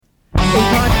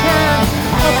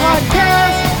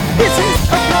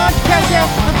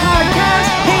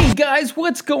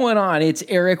What's going on? It's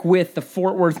Eric with the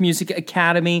Fort Worth Music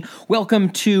Academy. Welcome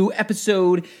to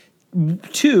episode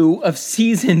 2 of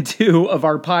season 2 of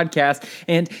our podcast.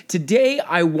 And today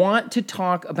I want to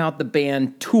talk about the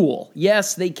band Tool.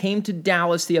 Yes, they came to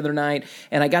Dallas the other night,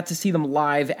 and I got to see them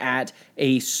live at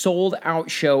a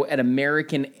sold-out show at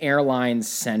American Airlines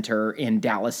Center in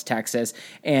Dallas, Texas.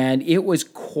 And it was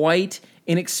quite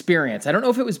an experience. I don't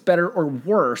know if it was better or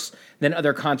worse than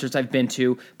other concerts I've been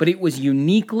to, but it was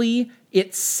uniquely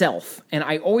itself. And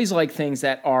I always like things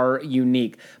that are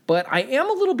unique. But I am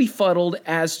a little befuddled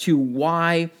as to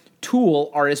why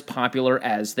Tool are as popular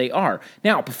as they are.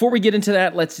 Now, before we get into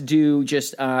that, let's do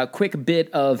just a quick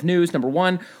bit of news. Number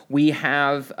one, we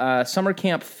have Summer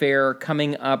Camp Fair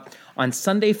coming up on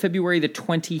Sunday, February the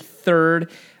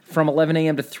 23rd from 11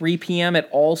 a.m. to 3 p.m. at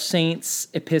All Saints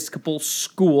Episcopal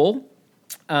School.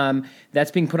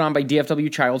 That's being put on by DFW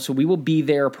Child, so we will be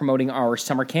there promoting our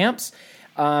summer camps.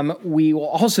 We will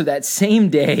also that same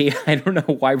day, I don't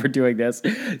know why we're doing this,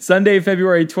 Sunday,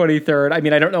 February 23rd. I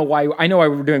mean, I don't know why. I know why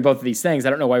we're doing both of these things. I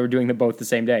don't know why we're doing them both the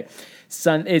same day.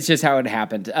 It's just how it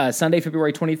happened. Sunday,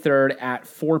 February 23rd at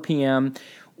 4 p.m.,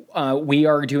 we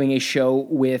are doing a show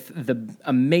with the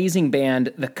amazing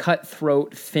band, the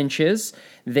Cutthroat Finches.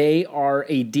 They are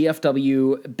a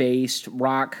DFW-based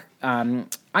rock,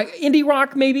 indie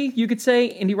rock, maybe you could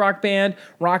say, indie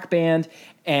rock band,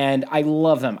 and I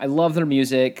love them. I love their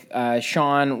music.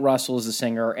 Sean Russell is the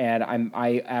singer, and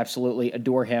I absolutely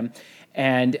adore him.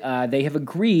 And they have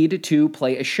agreed to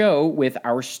play a show with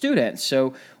our students.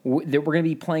 So we're going to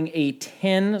be playing a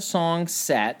 10-song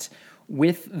set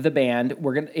with the band.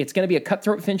 It's going to be a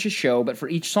Cutthroat Finches show, but for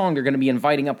each song, they're going to be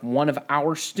inviting up one of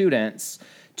our students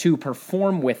to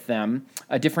perform with them,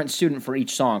 a different student for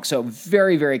each song. So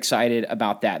very, very excited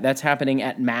about that. That's happening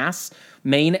at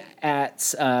Main at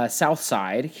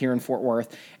Southside here in Fort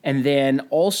Worth. And then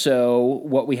also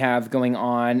what we have going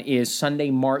on is Sunday,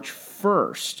 March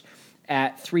 1st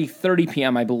at 3:30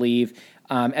 p.m., I believe,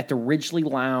 at the Ridgely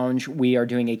Lounge. We are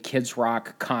doing a Kids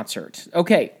Rock concert.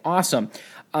 Okay, awesome.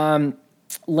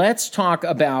 Let's talk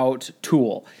about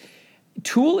Tool.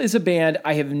 Tool is a band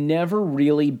I have never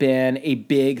really been a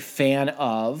big fan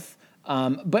of,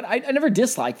 but I never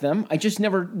disliked them. I just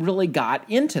never really got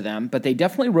into them, but they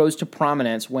definitely rose to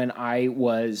prominence when I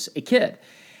was a kid,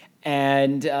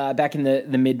 and back in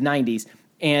the mid-'90s.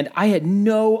 And I had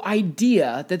no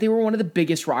idea that they were one of the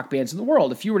biggest rock bands in the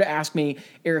world. If you were to ask me,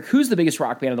 Eric, who's the biggest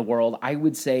rock band in the world, I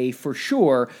would say for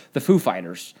sure the Foo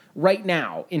Fighters. Right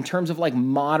now, in terms of like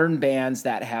modern bands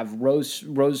that have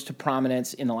rose to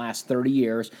prominence in the last 30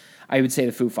 years, I would say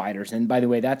the Foo Fighters. And by the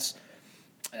way,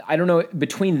 I don't know,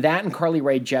 between that and Carly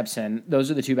Rae Jepsen, those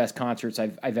are the two best concerts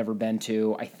I've ever been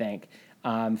to, I think.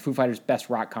 Foo Fighters'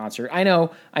 best rock concert. I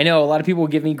know, a lot of people will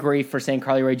give me grief for saying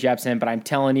Carly Rae Jepsen, but I'm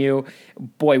telling you,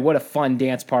 boy, what a fun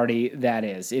dance party that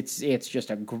is. It's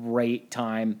just a great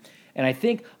time. And I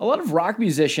think a lot of rock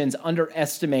musicians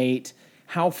underestimate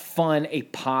how fun a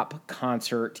pop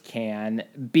concert can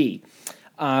be.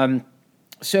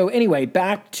 So anyway,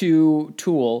 back to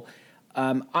Tool.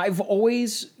 I've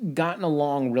always gotten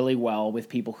along really well with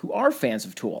people who are fans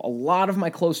of Tool. A lot of my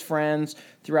close friends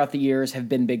throughout the years have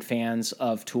been big fans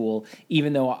of Tool,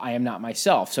 even though I am not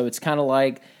myself. So it's kind of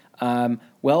like,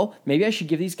 well, maybe I should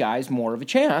give these guys more of a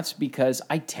chance because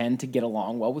I tend to get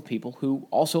along well with people who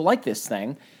also like this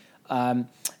thing.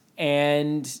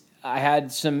 And I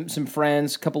had some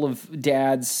friends, a couple of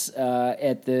dads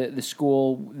at the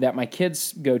school that my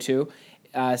kids go to,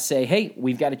 say, hey,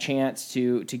 we've got a chance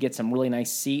to get some really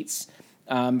nice seats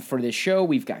for this show.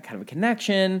 We've got kind of a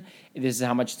connection. This is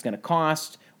how much it's going to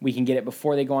cost. We can get it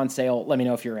before they go on sale. Let me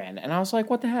know if you're in. And I was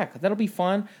like, what the heck? That'll be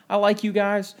fun. I like you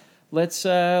guys. Let's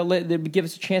give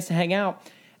us a chance to hang out.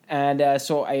 And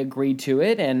so I agreed to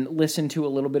it and listened to a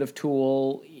little bit of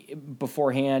Tool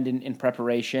beforehand in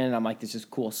preparation. I'm like, this is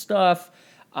cool stuff.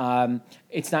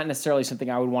 It's not necessarily something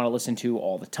I would want to listen to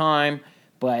all the time,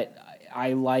 but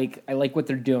I like what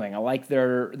they're doing. I like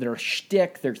their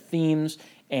shtick, their themes,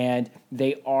 and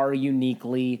they are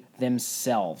uniquely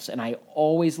themselves. And I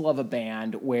always love a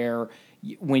band where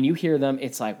when you hear them,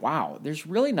 it's like, wow, there's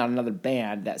really not another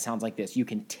band that sounds like this. You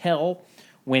can tell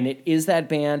when it is that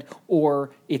band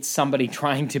or it's somebody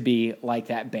trying to be like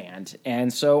that band.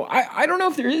 And so I don't know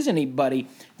if there is anybody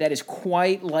that is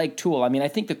quite like Tool. I mean, I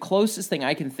think the closest thing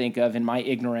I can think of in my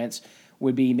ignorance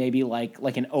would be maybe like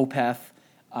an Opeth.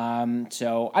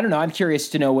 So I don't know. I'm curious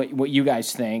to know what you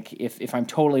guys think, if I'm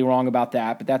totally wrong about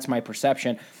that, but that's my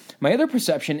perception. My other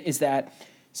perception is that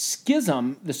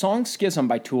Schism, the song Schism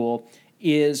by Tool,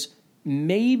 is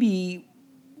maybe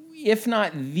if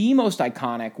not the most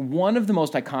iconic, one of the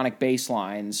most iconic bass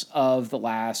lines of the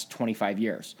last 25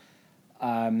 years.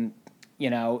 Other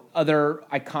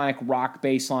iconic rock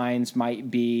bass lines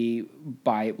might be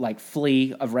by like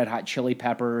Flea of Red Hot Chili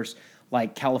Peppers,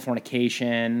 like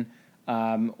Californication,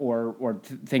 or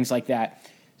things like that.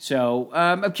 So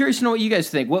I'm curious to know what you guys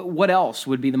think. What else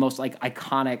would be the most like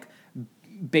iconic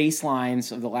bass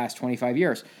lines of the last 25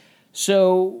 years?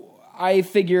 So I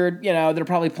figured, they're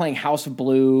probably playing House of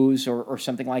Blues or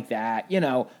something like that.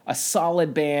 A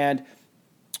solid band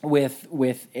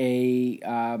with a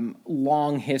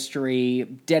long history,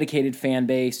 dedicated fan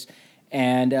base,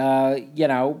 and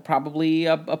probably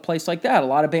a place like that. A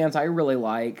lot of bands I really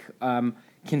like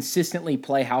consistently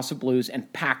play House of Blues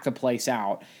and pack the place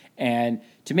out. And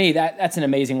to me, that's an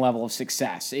amazing level of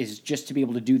success, is just to be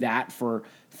able to do that for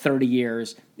 30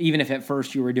 years, even if at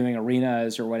first you were doing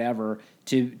arenas or whatever,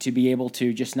 to be able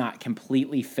to just not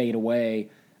completely fade away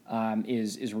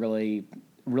is really,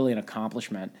 really an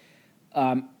accomplishment.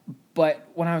 But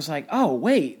when I was like, oh,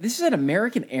 wait, this is at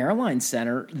American Airlines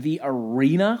Center, the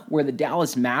arena where the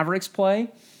Dallas Mavericks play,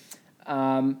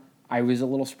 I was a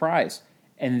little surprised.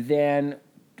 And then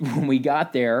when we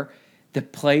got there, the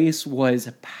place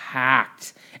was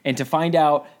packed. And to find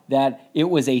out that it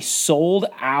was a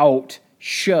sold-out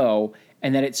show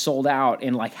and that it sold out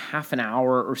in like half an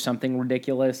hour or something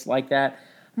ridiculous like that,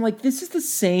 I'm like, this is the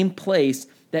same place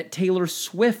that Taylor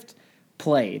Swift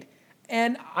played.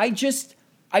 And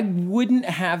I wouldn't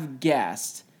have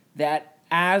guessed that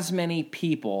as many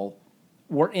people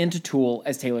were into Tool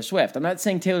as Taylor Swift. I'm not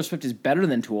saying Taylor Swift is better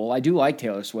than Tool. I do like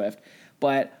Taylor Swift,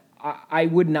 but I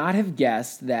would not have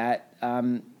guessed that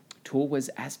Tool was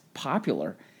as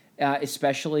popular,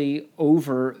 especially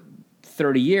over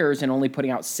 30 years and only putting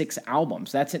out 6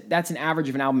 albums. That's an average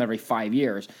of an album every 5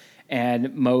 years,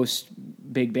 and most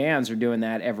big bands are doing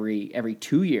that every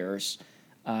 2 years,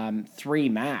 3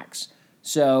 max.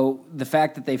 So the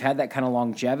fact that they've had that kind of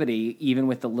longevity, even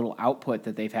with the little output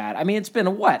that they've had, I mean, it's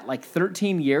been like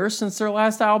 13 years since their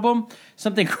last album,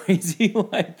 something crazy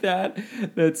like that.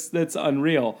 That's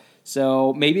unreal.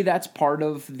 So maybe that's part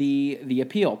of the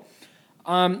appeal.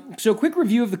 So quick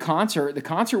review of the concert. The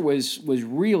concert was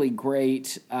really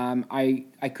great.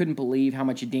 I couldn't believe how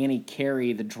much Danny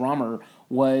Carey, the drummer,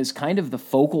 was kind of the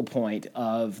focal point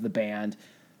of the band.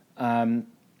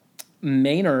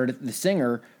 Maynard, the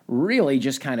singer, really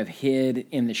just kind of hid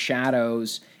in the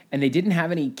shadows, and they didn't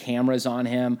have any cameras on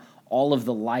him. All of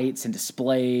the lights and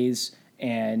displays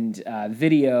and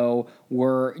video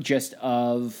were just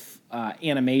of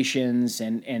animations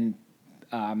and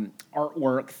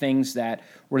artwork, things that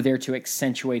were there to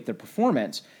accentuate the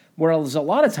performance. Whereas a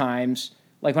lot of times,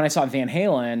 like when I saw Van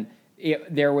Halen,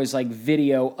 there was like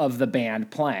video of the band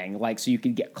playing, like so you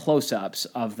could get close-ups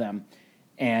of them.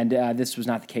 And this was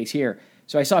not the case here.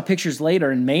 So I saw pictures later,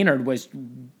 and Maynard was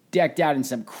decked out in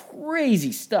some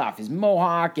crazy stuff. His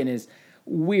mohawk and his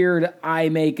weird eye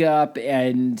makeup,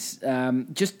 and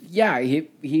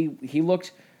he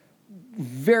looked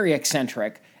very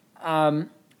eccentric. And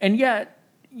yet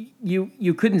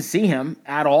you couldn't see him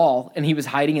at all, and he was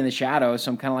hiding in the shadows.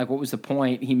 So I'm kind of like, what was the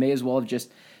point? He may as well have just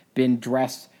been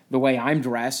dressed the way I'm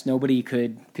dressed. Nobody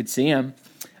could see him.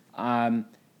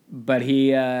 But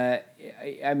he,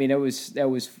 that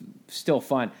was still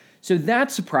fun. So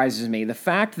that surprises me. The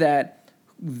fact that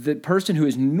the person who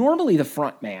is normally the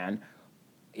front man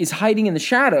is hiding in the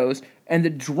shadows, and the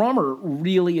drummer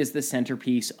really is the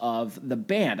centerpiece of the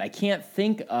band. I can't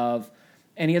think of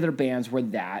any other bands where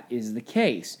that is the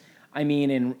case. I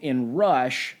mean, in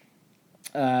Rush,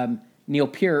 Neil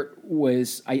Peart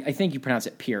was, I think you pronounce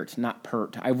it Peart, not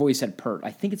Pert. I've always said Pert.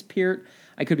 I think it's Peart.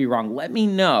 I could be wrong. Let me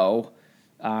know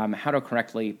how to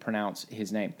correctly pronounce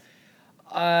his name.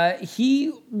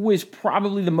 He was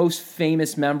probably the most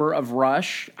famous member of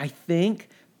Rush, I think,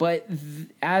 but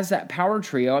as that power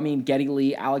trio, I mean, Geddy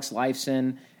Lee, Alex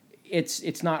Lifeson,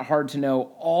 it's not hard to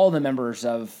know all the members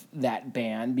of that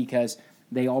band because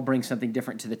they all bring something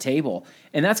different to the table.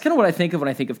 And that's kind of what I think of when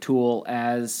I think of Tool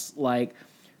as like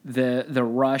the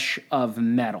Rush of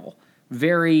metal.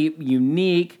 Very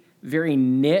unique, very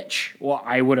niche. Well,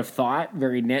 I would have thought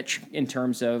very niche in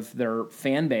terms of their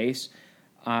fan base,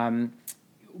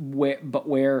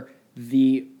 where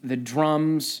the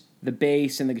drums, the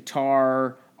bass, and the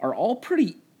guitar are all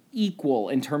pretty equal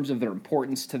in terms of their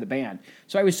importance to the band.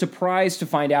 So I was surprised to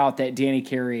find out that Danny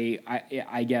Carey,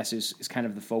 I guess, is kind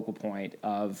of the focal point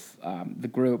of the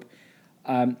group.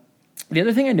 The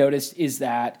other thing I noticed is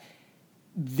that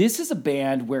this is a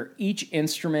band where each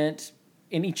instrument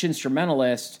and each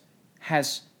instrumentalist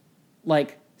has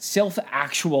like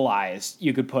self-actualized,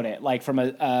 you could put it, like from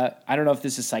I don't know if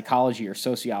this is psychology or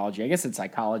sociology. I guess it's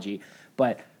psychology,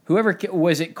 but whoever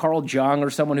was it, Carl Jung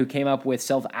or someone who came up with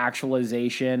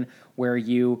self-actualization, where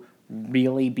you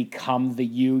really become the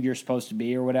you're supposed to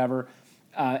be or whatever.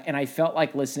 And I felt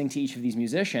like listening to each of these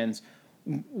musicians,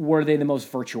 were they the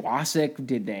most virtuosic?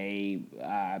 Did they,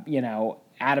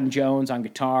 Adam Jones on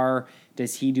guitar,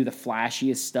 does he do the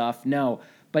flashiest stuff? No,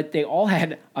 but they all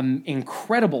had an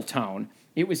incredible tone.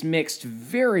 It was mixed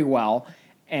very well,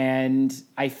 and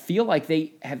I feel like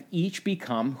they have each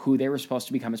become who they were supposed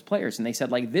to become as players. And they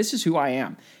said, like, this is who I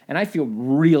am, and I feel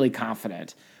really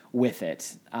confident with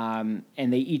it. And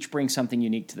they each bring something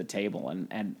unique to the table,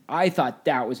 and I thought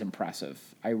that was impressive.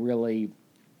 I really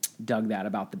dug that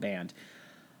about the band.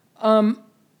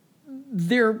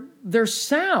 Their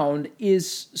sound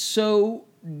is so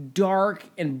dark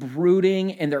and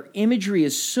brooding, and their imagery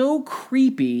is so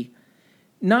creepy,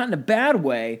 not in a bad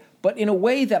way, but in a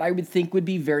way that I would think would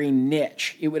be very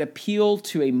niche. It would appeal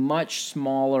to a much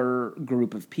smaller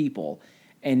group of people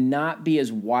and not be as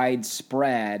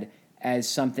widespread as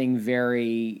something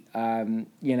very,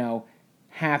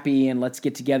 happy and let's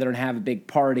get together and have a big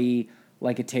party,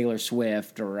 like a Taylor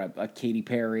Swift or a Katy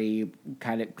Perry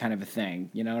kind of a thing.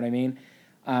 You know what I mean?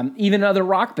 Even other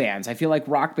rock bands. I feel like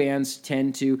rock bands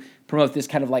tend to promote this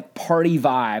kind of like party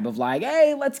vibe of like,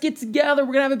 hey, let's get together.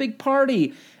 We're going to have a big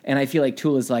party. And I feel like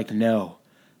Tool is like, no,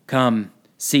 come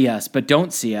see us, but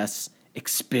don't see us,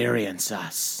 experience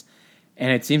us.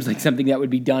 And it seems like something that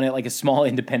would be done at like a small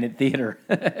independent theater.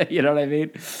 You know what I mean?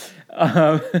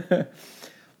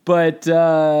 But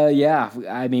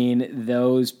I mean,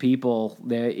 those people,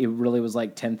 it really was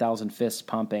like 10,000 fists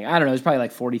pumping. I don't know, there's probably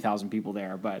like 40,000 people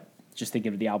there, but just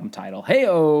thinking of the album title.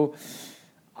 Hey-oh!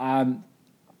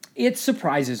 It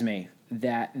surprises me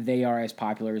that they are as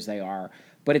popular as they are.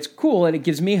 But it's cool, and it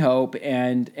gives me hope,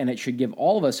 and it should give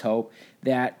all of us hope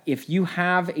that if you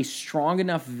have a strong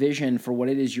enough vision for what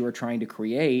it is you are trying to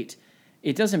create,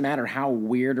 it doesn't matter how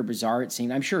weird or bizarre it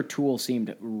seemed. I'm sure Tool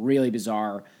seemed really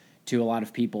bizarre to a lot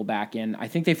of people back in, I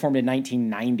think they formed in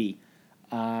 1990.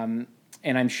 And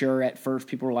I'm sure at first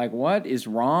people were like, what is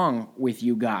wrong with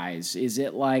you guys? Is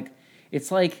it like,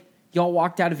 it's like y'all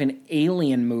walked out of an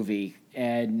Alien movie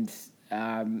and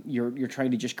you're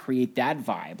trying to just create that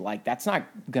vibe. Like, that's not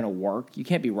going to work. You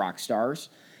can't be rock stars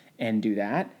and do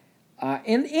that.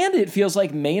 And it feels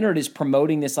like Maynard is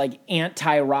promoting this like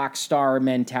anti-rock star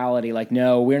mentality. Like,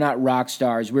 no, we're not rock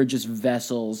stars. We're just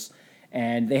vessels.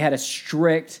 And they had a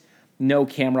strict no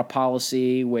camera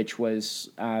policy, which was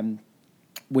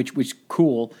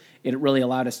cool. It really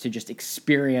allowed us to just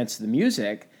experience the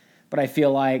music. But I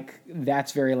feel like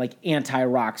that's very like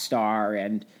anti-rock star,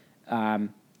 and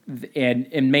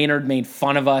Maynard made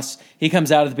fun of us. He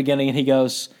comes out at the beginning and he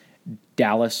goes,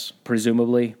 Dallas,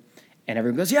 presumably. And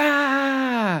everyone goes,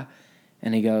 yeah!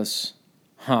 And he goes,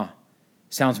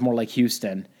 sounds more like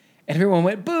Houston. And everyone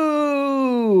went,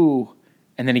 boo!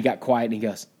 And then he got quiet and he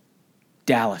goes,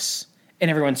 Dallas. And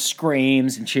everyone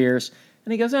screams and cheers.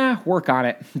 And he goes, work on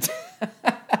it.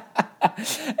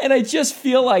 And I just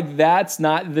feel like that's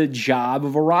not the job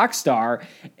of a rock star.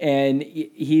 And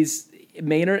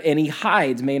Maynard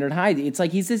hides. It's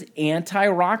like he's this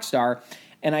anti-rock star.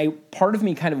 And part of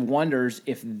me kind of wonders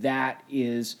if that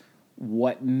is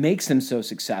what makes them so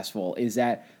successful, is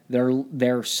that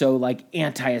they're so like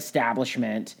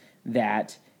anti-establishment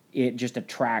that it just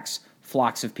attracts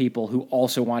flocks of people who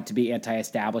also want to be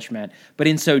anti-establishment, but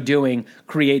in so doing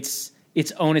creates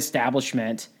its own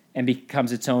establishment and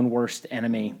becomes its own worst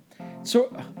enemy.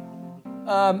 So,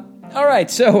 all right,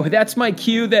 so that's my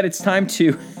cue that it's time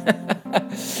to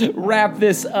wrap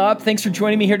this up. Thanks for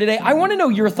joining me here today. I want to know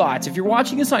your thoughts. If you're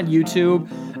watching this on YouTube,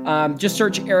 just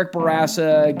search Eric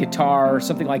Barassa guitar or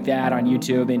something like that on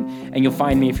YouTube, and you'll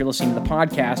find me if you're listening to the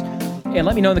podcast. And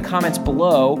let me know in the comments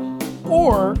below.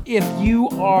 Or if you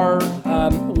are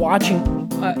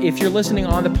if you're listening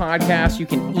on the podcast, you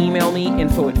can email me,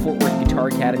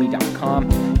 info@fortworthguitaracademy.com.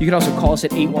 You can also call us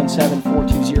at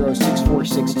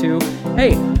 817-420-6462.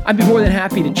 Hey, I'd be more than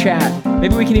happy to chat.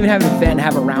 Maybe we can even have an event and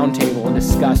have a roundtable and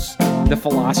discuss the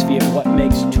philosophy of what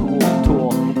makes Tool.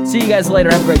 See you guys later.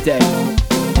 Have a great day.